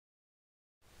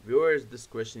Viewers'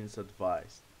 discretion is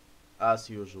advised, as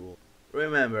usual.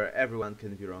 Remember, everyone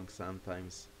can be wrong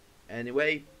sometimes.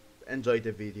 Anyway, enjoy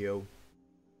the video.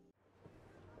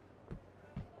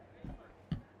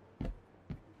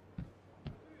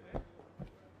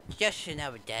 Just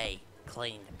another day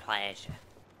cleaning the plaza.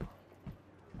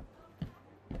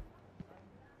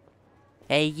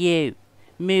 Hey you,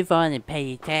 move on and pay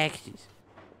your taxes.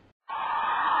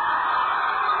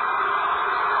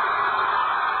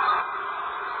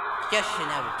 Just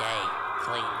another day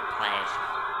cleaning the plaza.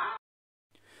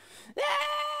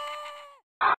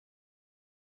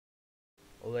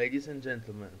 Ladies and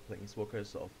gentlemen,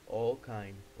 planeswalkers of all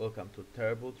kind, welcome to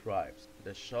Terrible Tribes,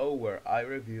 the show where I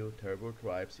review terrible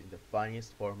tribes in the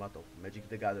funniest format of Magic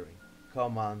the Gathering,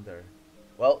 Commander.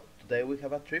 Well, today we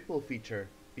have a triple feature,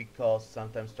 because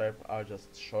sometimes tribes are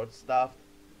just short-staffed,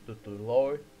 due to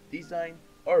lore, design,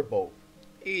 or both.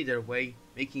 Either way,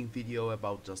 making video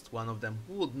about just one of them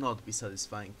would not be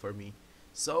satisfying for me,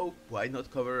 so why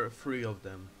not cover 3 of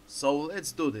them? So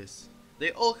let's do this. They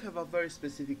all have a very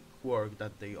specific quirk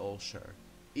that they all share.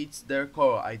 It's their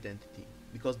core identity,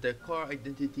 because their core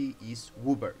identity is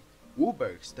Wooburg.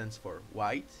 Wooburg stands for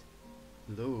white,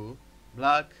 blue,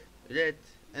 black, red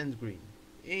and green.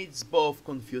 It's both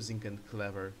confusing and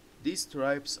clever. These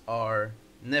tribes are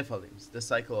Nephilims, the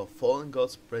cycle of fallen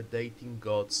gods predating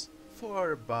gods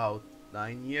for about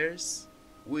 9 years,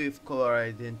 with color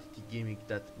identity gimmick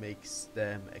that makes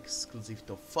them exclusive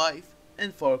to 5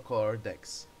 and 4 color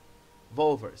decks.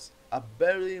 Volvers, a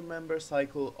barely member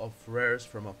cycle of rares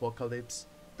from Apocalypse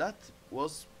that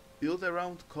was built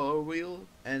around color wheel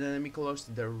and enemy colors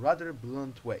in a rather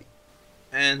blunt way.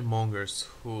 And Mongers,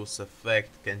 whose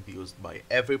effect can be used by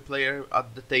every player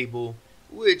at the table,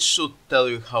 which should tell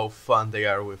you how fun they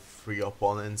are with 3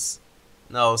 opponents.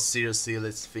 Now seriously,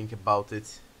 let's think about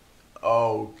it.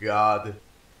 Oh god.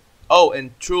 Oh,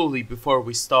 and truly, before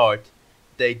we start,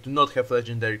 they do not have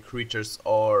legendary creatures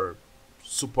or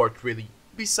support really,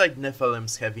 beside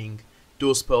Nephilims having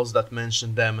 2 spells that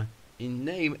mention them in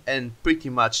name and pretty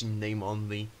much in name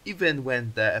only, even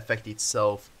when the effect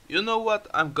itself, you know what,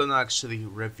 I'm gonna actually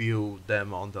review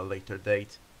them on the later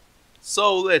date.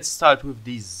 So let's start with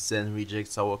these Zen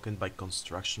rejects awoken by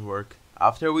construction work,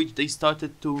 after which they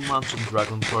started to munch on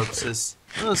dragon corpses.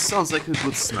 Sounds like a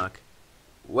good snack.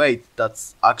 Wait,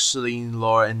 that's actually in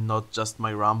lore and not just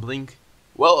my rambling?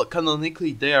 Well,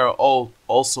 canonically they are all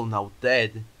also now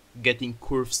dead, getting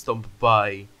curve stomped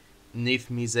by Nif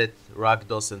Mizzet,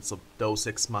 Rakdos and some Deus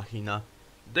Ex Machina.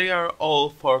 They are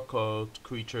all 4-colored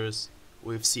creatures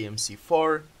with CMC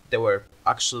 4. They were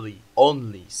actually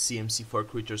only CMC 4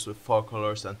 creatures with 4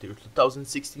 colors until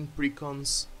 2016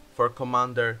 precons for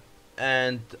Commander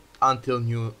and until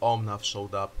new Omnath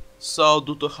showed up. So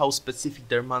due to how specific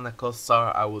their mana costs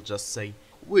are, I will just say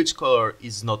which color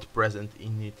is not present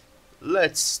in it.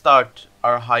 Let's start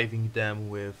archiving them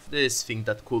with this thing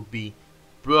that could be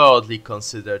broadly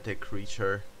considered a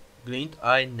creature. Glint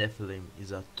Eye Nephilim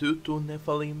is a 2/2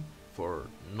 Nephilim for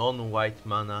non-white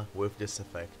mana with this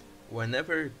effect.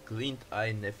 Whenever Glint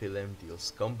Eye Nephilim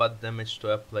deals combat damage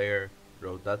to a player,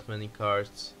 draw that many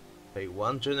cards, pay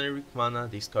 1 generic mana,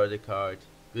 discard a card.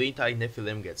 Glint Eye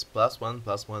Nephilim gets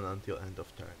 +1/+1 until end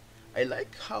of turn. I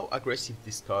like how aggressive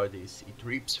this card is. It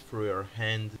rips through your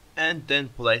hand and then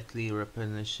politely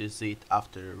replenishes it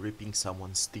after ripping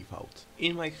someone's teeth out.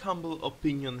 In my humble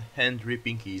opinion, hand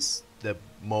ripping is the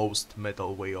most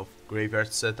metal way of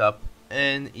graveyard setup,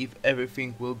 and if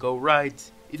everything will go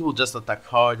right, it will just attack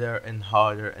harder and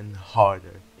harder and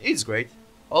harder. It's great.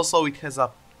 Also, it has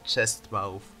a chest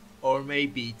mouth. Or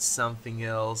maybe it's something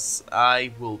else.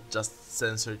 I will just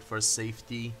censor it for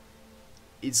safety.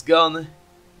 It's gone.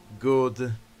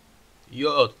 Good.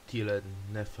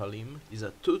 EntitledJocker is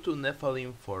a 2/2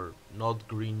 Nephalim for not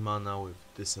green mana with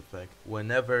this effect.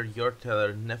 Whenever your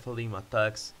Teller Nephalim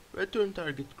attacks, return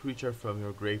target creature from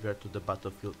your graveyard to the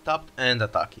battlefield tapped and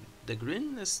attacking. The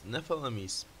greenness Nephalim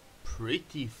is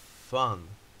pretty fun.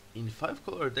 In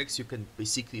 5-color decks you can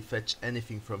basically fetch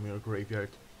anything from your graveyard.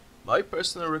 My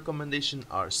personal recommendation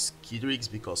are Skidrix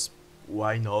because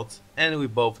why not? And we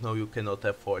both know you cannot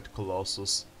afford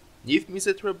Colossus. Nif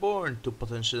Mizzet Reborn to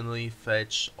potentially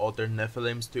fetch other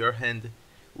Nephilims to your hand,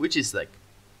 which is like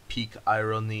peak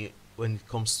irony when it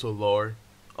comes to lore.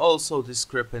 Also,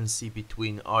 discrepancy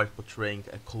between art portraying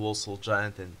a colossal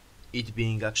giant and it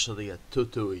being actually a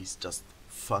 2/2 is just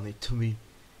funny to me.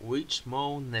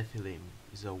 Witchmoan Nephilim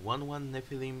is a 1/1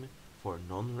 Nephilim for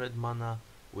non-red mana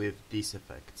with these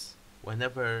effects.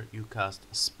 Whenever you cast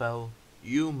a spell,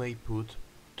 you may put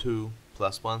 2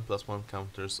 +1/+1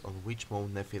 counters on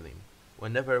Witchmoan Nephilim.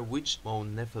 Whenever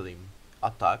Witchmoan Nephilim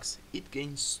attacks, it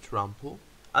gains trample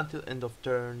until end of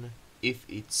turn if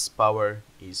its power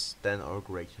is 10 or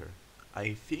greater.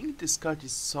 I think this card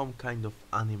is some kind of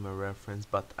anime reference,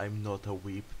 but I'm not a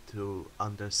weeb to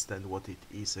understand what it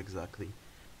is exactly.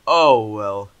 Oh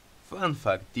well. Fun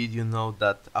fact, did you know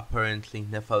that apparently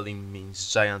Nephalim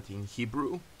means giant in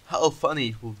Hebrew? How funny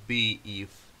it would be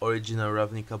if original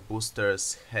Ravnica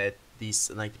boosters had these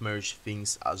nightmarish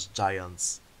things as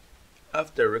giants.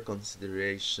 After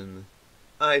reconsideration,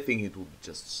 I think it would be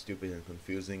just stupid and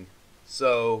confusing.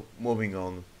 So, moving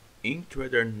on.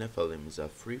 Inktrader Nephalim is a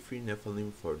 3/3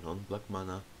 Nephalim for non-black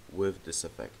mana with this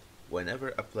effect. Whenever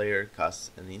a player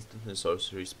casts an instant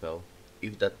sorcery spell,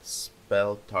 if that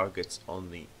spell targets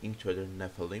only Inktrader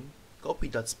Nephalim, copy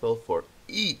that spell for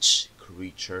each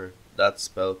creature that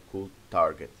spell could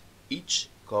target. Each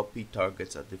copy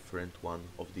targets a different one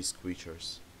of these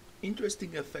creatures.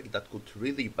 Interesting effect that could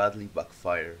really badly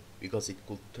backfire, because it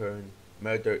could turn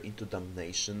murder into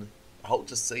damnation. I would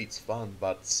just say it's fun,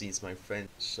 but since my friend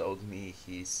showed me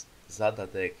his Zada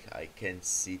deck, I can't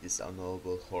see this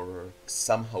unknowable horror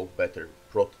somehow better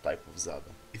prototype of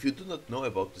Zada. If you do not know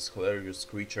about this hilarious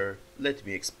creature, let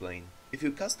me explain. If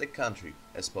you cast a country,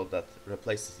 a spell that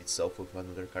replaces itself with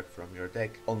another card from your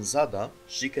deck, on Zada,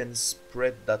 she can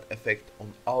spread that effect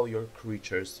on all your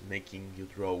creatures, making you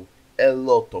draw a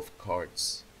lot of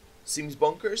cards. Seems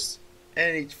bonkers?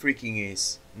 And it freaking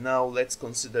is. Now let's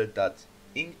consider that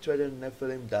Inktrader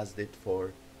Nephilim does it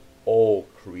for all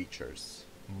creatures.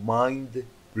 Mind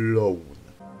blown.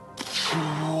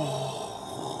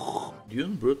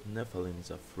 Dunebrute Nephilim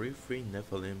is a 3/3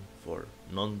 Nephilim for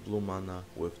non-blue mana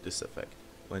with this effect.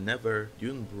 Whenever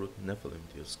Dunebrute Nephilim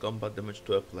deals combat damage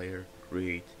to a player,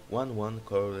 create 1/1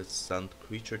 colorless sand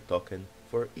creature token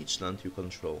for each land you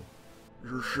control.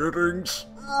 You're shitting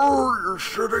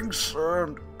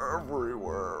sand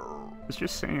everywhere. It's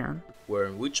just sand. Where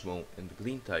Witchmow and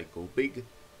Glinteye go big,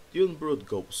 Dunebrute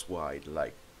goes wide,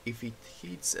 like if it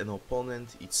hits an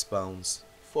opponent it spawns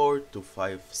 4 to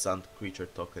 5 sand creature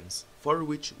tokens, for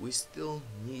which we still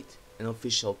need an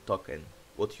official token.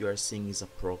 What you are seeing is a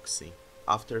proxy.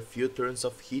 After a few turns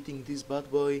of hitting this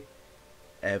bad boy,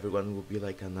 everyone will be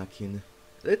like Anakin.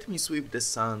 Let me sweep the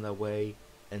sand away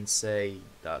and say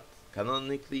that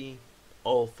canonically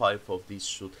all 5 of these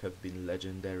should have been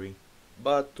legendary,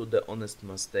 but to the honest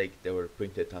mistake they were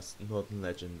printed as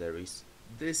non-legendaries.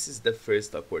 This is the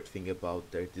first awkward thing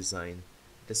about their design.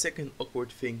 The second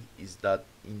awkward thing is that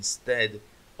instead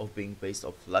of being based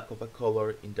off lack of a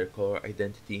color in their color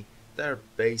identity, they are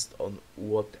based on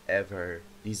whatever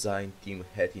design team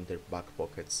had in their back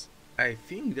pockets. I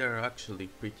think they are actually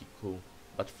pretty cool,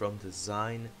 but from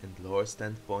design and lore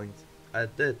standpoint, a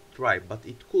dead tribe, but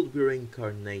it could be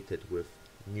reincarnated with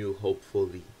new,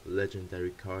 hopefully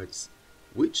legendary cards,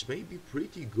 which may be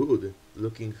pretty good,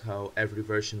 looking how every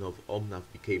version of Omnath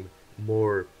became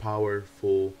more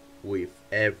powerful with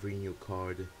every new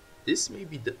card. This may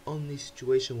be the only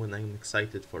situation when I'm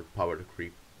excited for power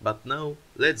creep. But now,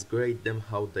 let's grade them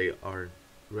how they are.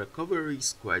 Recovery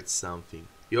is quite something.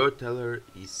 Your teller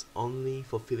is only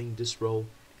fulfilling this role,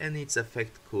 and its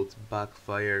effect could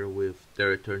backfire with the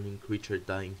returning creature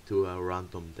dying to a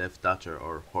random Death Toucher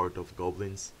or Horde of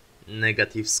Goblins.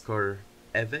 Negative score.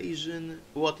 Evasion?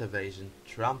 What evasion?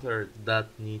 Trampler that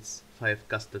needs 5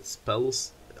 casted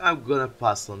spells? I'm gonna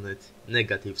pass on it.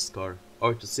 Negative score.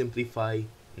 Or to simplify,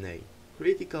 nay.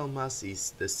 Critical mass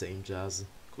is the same jazz.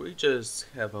 Creatures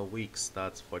have a weak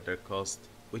stats for their cost,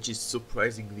 which is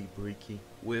surprisingly bricky,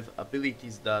 with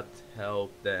abilities that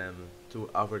help them to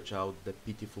average out the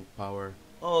pitiful power.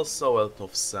 Also a lot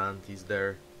of sand is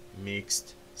there,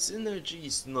 mixed. Synergy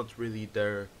is not really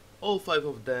there. All 5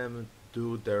 of them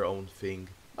do their own thing,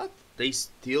 but they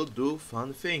still do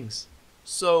fun things.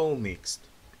 So mixed.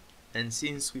 And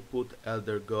since we put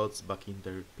Elder Gods back in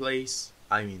their place,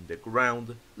 I mean the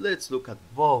ground, let's look at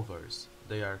Volvers.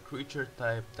 They are creature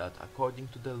type that, according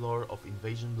to the lore of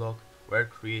Invasion Block, were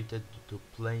created due to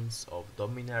planes of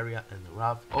Dominaria and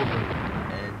Wrath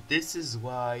overlaying. And this is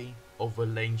why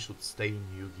overlaying should stay in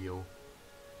Yu-Gi-Oh!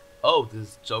 Oh,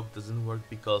 this joke doesn't work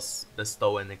because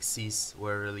Bestow and Xyz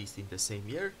were released in the same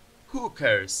year? Who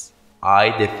cares?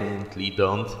 I definitely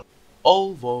don't.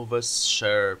 All Volvers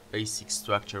share basic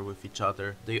structure with each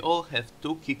other. They all have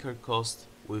 2 kicker cost,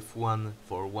 with one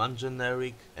for 1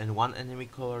 generic and 1 enemy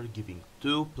color, giving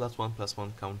 2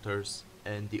 +1/+1 counters,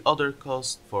 and the other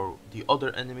cost for the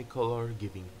other enemy color,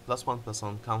 giving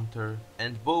 +1/+1 counter,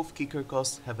 and both kicker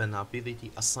costs have an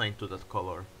ability assigned to that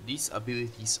color. These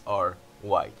abilities are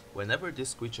white. Whenever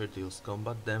this creature deals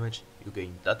combat damage, you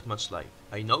gain that much life.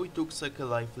 I know it looks like a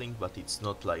lifelink, but it's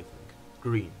not lifelink.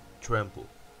 Green, trample.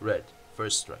 Red,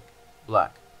 first strike.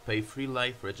 Black, pay 3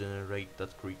 life, regenerate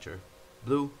that creature.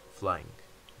 Blue, flying.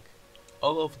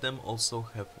 All of them also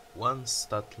have 1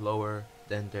 stat lower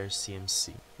than their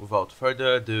CMC. Without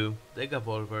further ado, Dega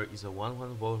Volver is a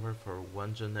 1/1 Volver for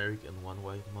 1 generic and 1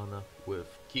 white mana,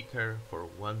 with Kicker for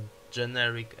 1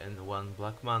 generic and 1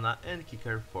 black mana, and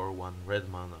Kicker for 1 red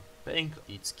mana. Paying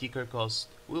its Kicker cost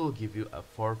will give you a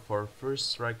 4/4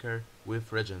 first striker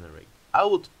with regenerate. I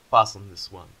would pass on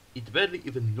this one. It barely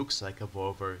even looks like a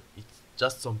Volver, it's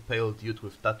just some pale dude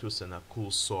with tattoos and a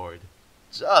cool sword.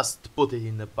 Just put it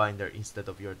in the binder instead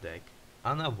of your deck.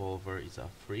 Anna Volver is a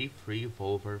 3/3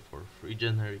 Volver for 3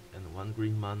 generic and 1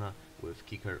 green mana, with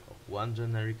Kicker of 1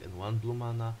 generic and 1 blue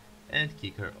mana, and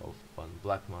Kicker of 1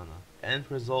 black mana. End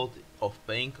result of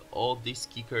paying all these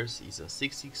Kickers is a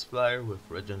 6/6 flyer with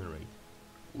regenerate,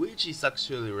 which is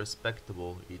actually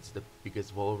respectable. It's the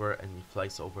biggest Volver and it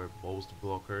flies over most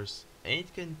blockers, and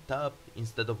it can tap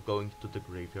instead of going to the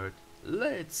graveyard.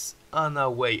 Let's Anna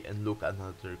away and look at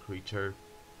another creature.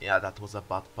 Yeah, that was a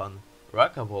bad pun.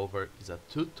 Raka Volver is a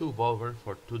 2/2 Volver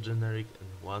for 2 generic and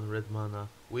 1 red mana,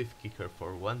 with Kicker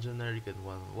for 1 generic and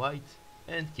 1 white,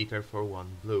 and Kicker for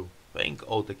 1 blue. Paying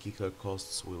all the Kicker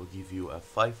costs will give you a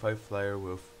 5/5 flyer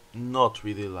with not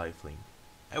really lifelink.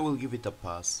 I will give it a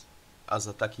pass, as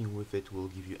attacking with it will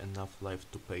give you enough life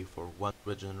to pay for 1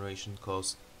 regeneration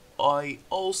cost. I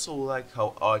also like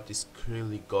how artists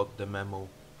clearly got the memo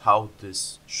how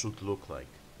this should look like,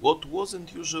 what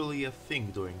wasn't usually a thing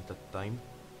during that time.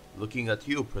 Looking at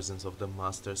you, Presence of the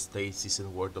Master, Stasis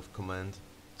and Word of Command,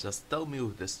 just tell me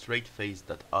with a straight face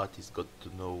that artists got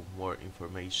to know more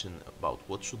information about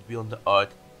what should be on the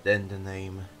art than the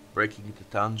name. Breaking the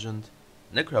tangent,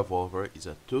 Necra Volver is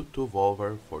a 2/2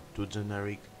 Volver for 2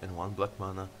 generic and 1 black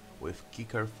mana, with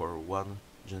Kicker for 1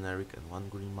 generic and 1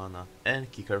 green mana,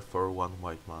 and Kicker for 1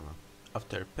 white mana.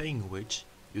 After paying which,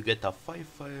 you get a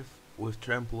 5/5 with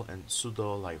trample and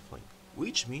pseudo lifelink,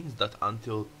 which means that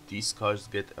until these cards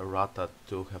get errata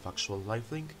to have actual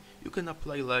lifelink, you can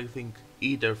apply lifelink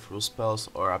either through spells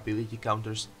or ability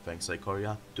counters, thanks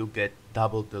Ikoria, to get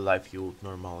double the life you would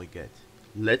normally get.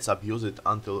 Let's abuse it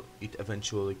until it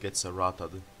eventually gets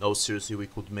errated. No, seriously, we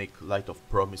could make Light of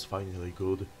Promise finally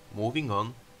good. Moving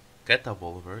on, Keta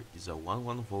Volver is a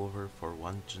 1/1 Volver for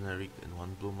 1 generic and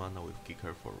 1 blue mana, with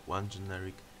Kicker for 1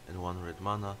 generic and 1 red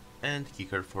mana, and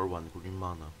Kicker for 1 green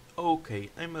mana. Okay,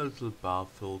 I'm a little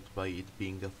baffled by it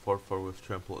being a 4/4 with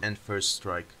trample and first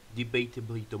strike,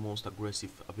 debatably the most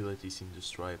aggressive abilities in the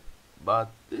stripe,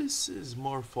 but this is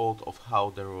more fault of how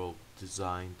they're all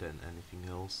designed than anything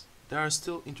else. There are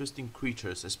still interesting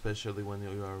creatures, especially when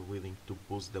you are willing to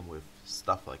boost them with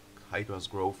stuff like Hydra's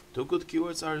Growth. 2 good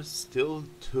keywords are still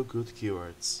 2 good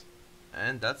keywords.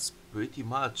 And that's pretty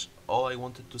much all I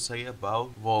wanted to say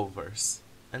about Volvers.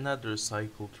 Another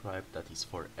cycle tribe that is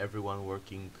for everyone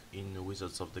working in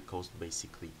Wizards of the Coast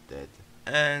basically dead.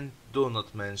 And do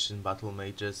not mention Battle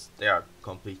Mages, they are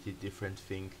completely different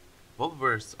thing.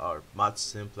 Volvers are much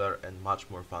simpler and much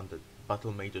more fun than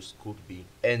Battle Mages could be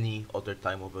any other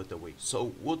time of the week. So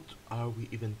what are we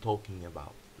even talking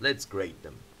about? Let's grade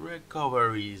them.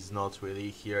 Recovery is not really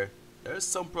here. There's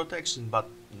some protection but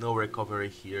no recovery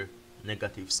here.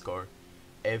 Negative score.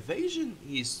 Evasion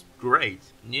is great.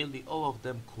 Nearly all of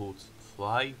them could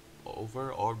fly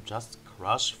over or just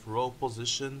crash through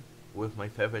opposition, with my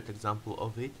favorite example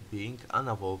of it being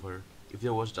Anna Volver. If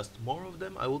there was just more of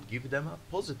them, I would give them a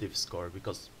positive score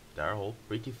because they're all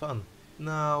pretty fun.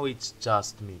 Now it's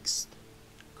just mixed.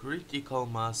 Critical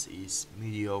mass is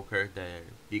mediocre. Their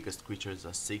biggest creature is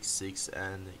a 6/6,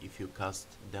 and if you cast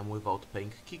them without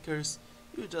paying Kickers,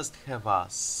 you just have a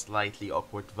slightly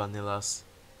awkward vanillas.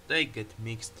 They get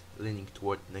mixed, leaning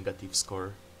toward negative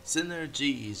score.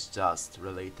 Synergy is just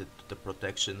related to the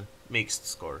protection, mixed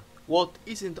score. What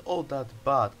isn't all that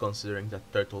bad considering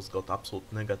that turtles got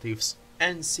absolute negatives.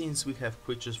 And since we have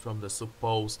creatures from the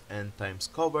supposed end times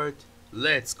covered,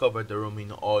 let's cover the room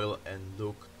in oil and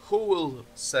look who will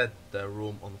set the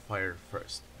room on fire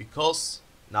first. Because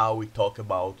now we talk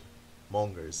about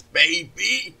Mongers,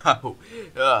 baby!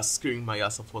 Screwing my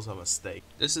ass off was a mistake.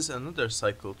 This is another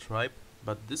cycle tribe,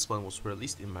 but this one was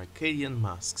released in Mercadian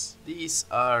Masks. These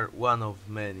are one of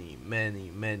many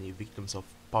victims of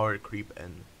power creep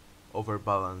and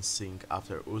overbalancing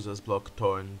after Urza's Block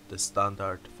Torn, the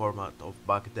standard format of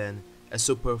back then, a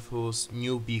superfluous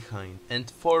new behind, and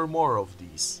 4 more of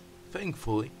these.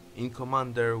 Thankfully, in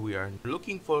Commander we are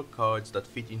looking for cards that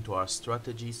fit into our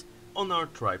strategies on our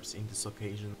tribes in this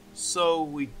occasion, so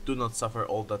we do not suffer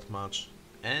all that much,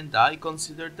 and I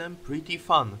consider them pretty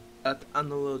fun. That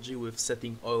analogy with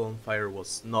setting oil on fire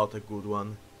was not a good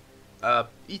one.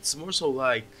 It's more so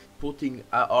like putting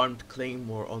an armed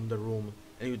claymore on the room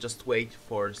and you just wait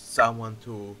for someone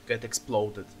to get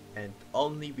exploded, and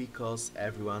only because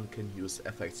everyone can use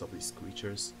effects of these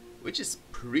creatures, which is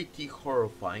pretty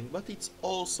horrifying, but it's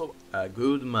also a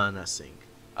good mana sink.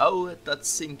 I'll let that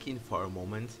sink in for a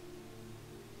moment.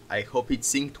 I hope it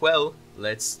synced well.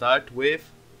 Let's start with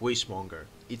Wishmonger.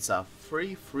 It's a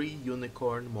free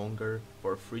unicorn monger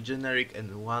for 3 generic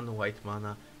and 1 white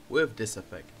mana with this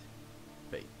effect.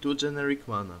 Pay 2 generic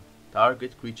mana.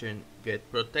 Target creature get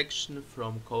protection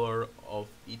from color of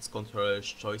its controller's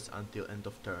choice until end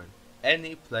of turn.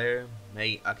 Any player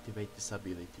may activate this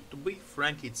ability. To be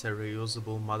frank, it's a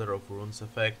reusable Mother of Runes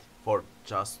effect for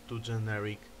just 2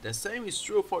 generic. The same is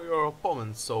true for your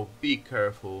opponent, so be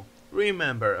careful.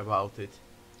 Remember about it.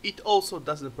 It also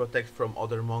doesn't protect from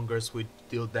other mongers with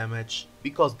deal damage,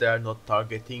 because they are not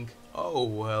targeting. Oh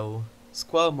well.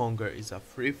 Squallmonger is a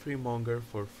free monger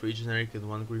for 3 generic and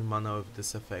 1 green mana with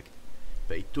this effect.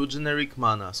 Pay 2 generic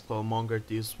mana, Squallmonger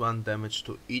deals 1 damage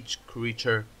to each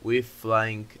creature with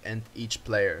flying and each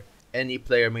player. Any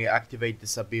player may activate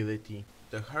this ability.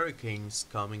 The hurricane is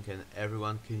coming and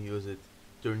everyone can use it,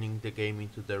 turning the game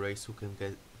into the race who can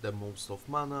get the most of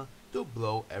mana to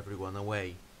blow everyone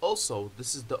away. Also,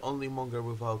 this is the only monger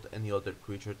without any other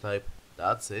creature type.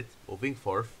 That's it. Moving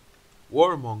forth.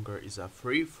 Warmonger is a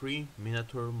free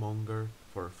miniature monger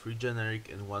for 3 generic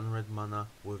and 1 red mana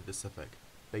with this effect.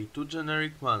 Pay 2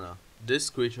 generic mana. This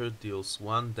creature deals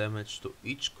 1 damage to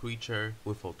each creature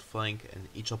without flying and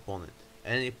each opponent.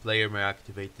 Any player may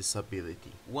activate this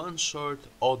ability. One short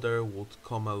order would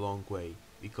come a long way,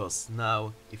 because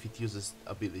now if it uses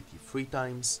ability 3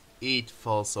 times, it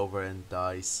falls over and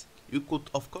dies. You could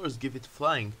of course give it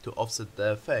flying to offset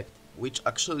the effect, which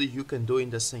actually you can do in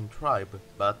the same tribe,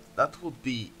 but that would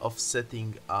be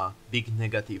offsetting a big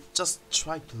negative. Just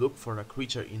try to look for a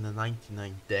creature in a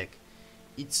 99 deck.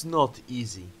 It's not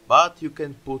easy, but you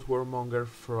can put Warmonger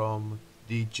from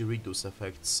the Gyarados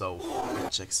effect, so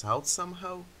it checks out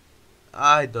somehow?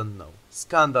 I don't know.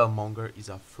 Scandalmonger is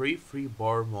a free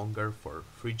boar monger for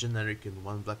 3 generic and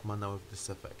 1 black mana with this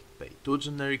effect. Pay 2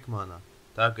 generic mana.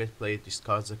 Target player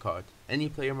discards a card. Any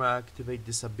player may activate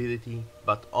this ability,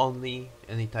 but only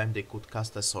anytime they could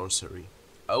cast a sorcery.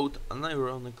 I would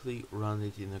unironically run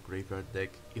it in a graveyard deck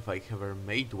if I ever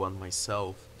made one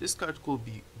myself. This card could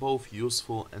be both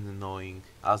useful and annoying,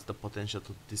 as the potential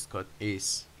to discard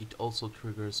is. It also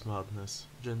triggers madness,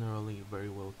 generally very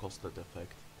well costed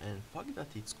effect. And fact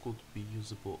that it could be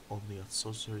usable only at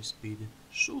sorcery speed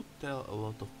should tell a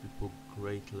lot of people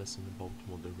great lesson about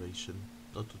moderation.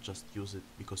 Not to just use it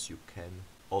because you can.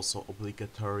 Also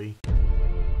obligatory.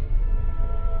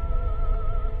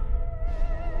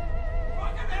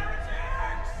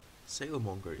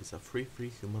 Sailmonger is a free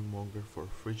human monger for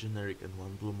 3 generic and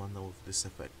 1 blue mana with this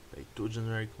effect. Pay 2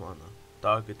 generic mana.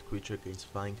 Target creature gains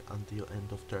flying until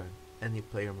end of turn. Any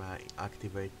player may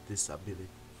activate this ability.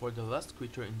 For the last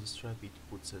creature in this tribe, it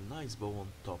puts a nice bow on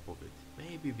top of it.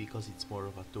 Maybe because it's more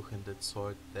of a two-handed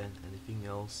sword than anything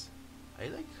else. I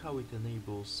like how it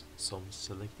enables some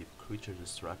selective creature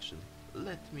destruction.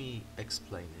 Let me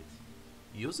explain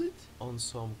it. Use it on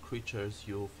some creatures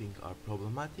you think are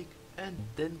problematic, and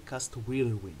then cast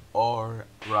Whirlwind or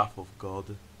Wrath of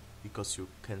God, because you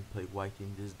can play white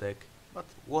in this deck, but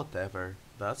whatever,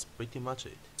 that's pretty much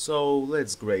it. So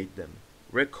let's grade them.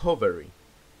 Recovery.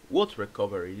 What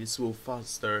recovery? This will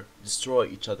faster destroy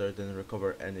each other than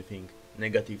recover anything.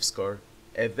 Negative score.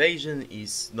 Evasion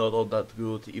is not all that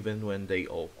good even when they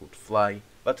all could fly,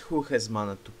 but who has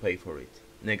mana to pay for it?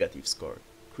 Negative score.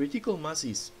 Critical mass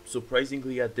is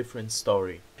surprisingly a different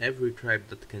story. Every tribe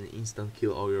that can instant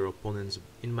kill all your opponents,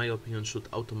 in my opinion, should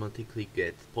automatically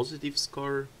get positive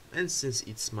score, and since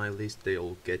it's my list they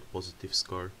all get positive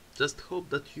score. Just hope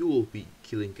that you will be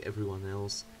killing everyone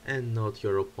else, and not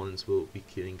your opponents will be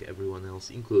killing everyone else,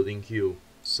 including you.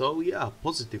 So yeah,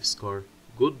 positive score.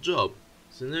 Good job.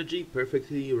 Synergy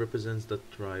perfectly represents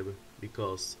that tribe,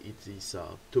 because it is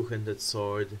a two-handed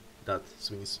sword that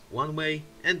swings one way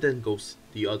and then goes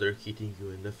the other, hitting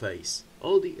you in the face.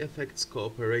 All the effects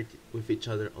cooperate with each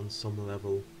other on some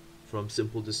level, from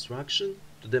simple distraction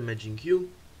to damaging you,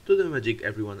 to damaging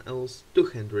everyone else, to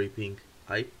hand raping.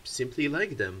 I simply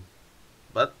like them,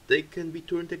 but they can be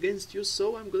turned against you,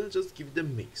 so I'm gonna just give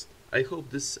them mixed. I hope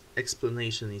this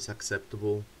explanation is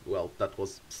acceptable. Well, that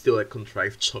was still a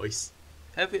contrived choice.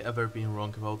 Have you ever been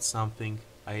wrong about something?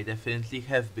 I definitely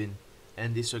have been,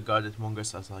 and disregarded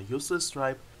Mongers as a useless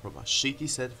tribe from a shitty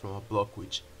set from a block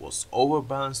which was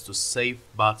overbalanced to save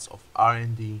bots of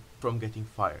R&D from getting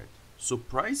fired.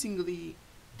 Surprisingly,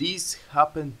 these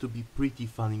happened to be pretty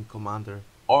fun in Commander,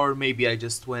 or maybe I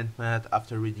just went mad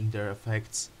after reading their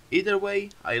effects. Either way,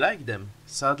 I like them.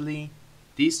 Sadly,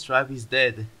 This tribe is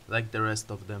dead, like the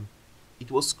rest of them. It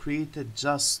was created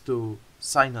just to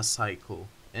sign a cycle,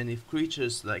 and if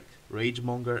creatures like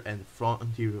Ragemonger and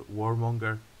Frontier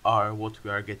Warmonger are what we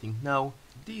are getting now,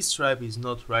 this tribe is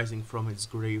not rising from its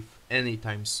grave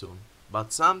anytime soon.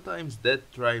 But sometimes dead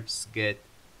tribes get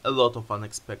a lot of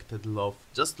unexpected love.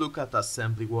 Just look at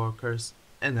Assembly Workers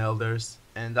and Elders,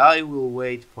 and I will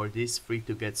wait for these three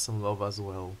to get some love as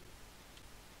well.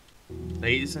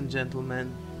 Ladies and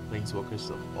gentlemen, planeswalkers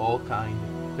of all kind,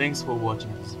 thanks for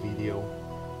watching this video.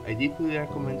 I deeply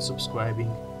recommend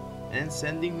subscribing and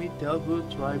sending me Terrible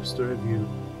Tribes to review.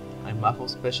 I'm Mafo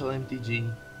Special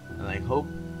MTG, and I hope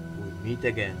we'll meet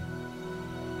again.